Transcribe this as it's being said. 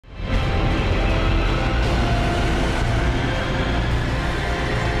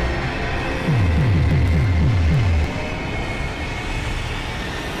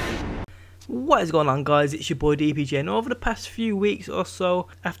What is going on, guys? It's your boy DPJ, and over the past few weeks or so,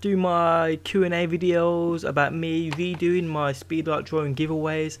 after my Q&A videos about me redoing my Speedart drawing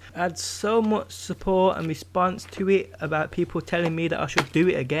giveaways, I had so much support and response to it about people telling me that I should do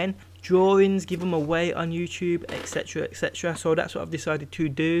it again. Drawings, give them away on YouTube, etc, etc. So that's what I've decided to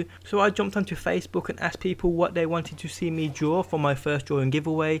do. So I jumped onto Facebook and asked people what they wanted to see me draw for my first drawing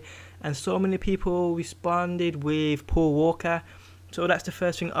giveaway, and so many people responded with Paul Walker. So that's the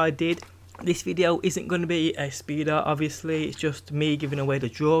first thing I did. This video isn't going to be a Speedart, obviously, it's just me giving away the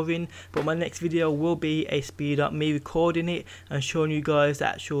drawing, but my next video will be a Speedart, me recording it and showing you guys the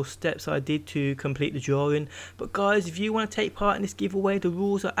actual steps I did to complete the drawing. But guys, if you want to take part in this giveaway, the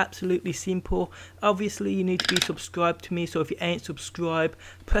rules are absolutely simple. Obviously you need to be subscribed to me, so if you ain't subscribed,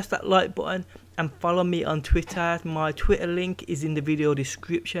 press that like button and follow me on Twitter. My Twitter link is in the video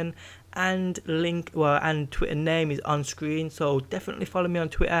description, and Twitter name is on screen, so definitely follow me on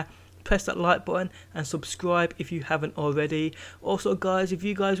Twitter. Press that like button and subscribe if you haven't already. Also guys, if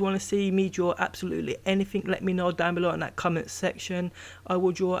you guys want to see me draw absolutely anything, let me know down below in that comment section. I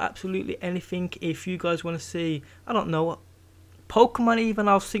will draw absolutely anything. If you guys want to see, I don't know, Pokemon even,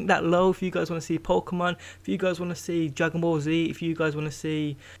 I'll sink that low. If you guys want to see Pokemon, if you guys want to see Dragon Ball Z, if you guys want to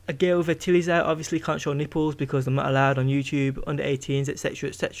see a girl with her titties out, obviously can't show nipples because I'm not allowed on YouTube, under 18s, etc,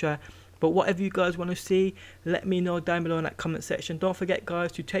 etc. But whatever you guys want to see, let me know down below in that comment section. Don't forget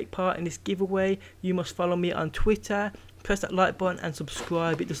guys, to take part in this giveaway, you must follow me on Twitter, press that like button and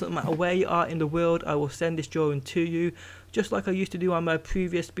subscribe. It doesn't matter where you are in the world, I will send this drawing to you, just like I used to do on my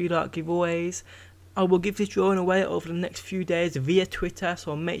previous Speedart giveaways. I will give this drawing away over the next few days via Twitter,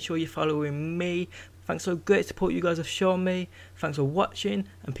 so make sure you're following me. Thanks for the great support you guys have shown me. Thanks for watching,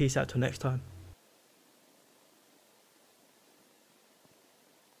 and peace out till next time.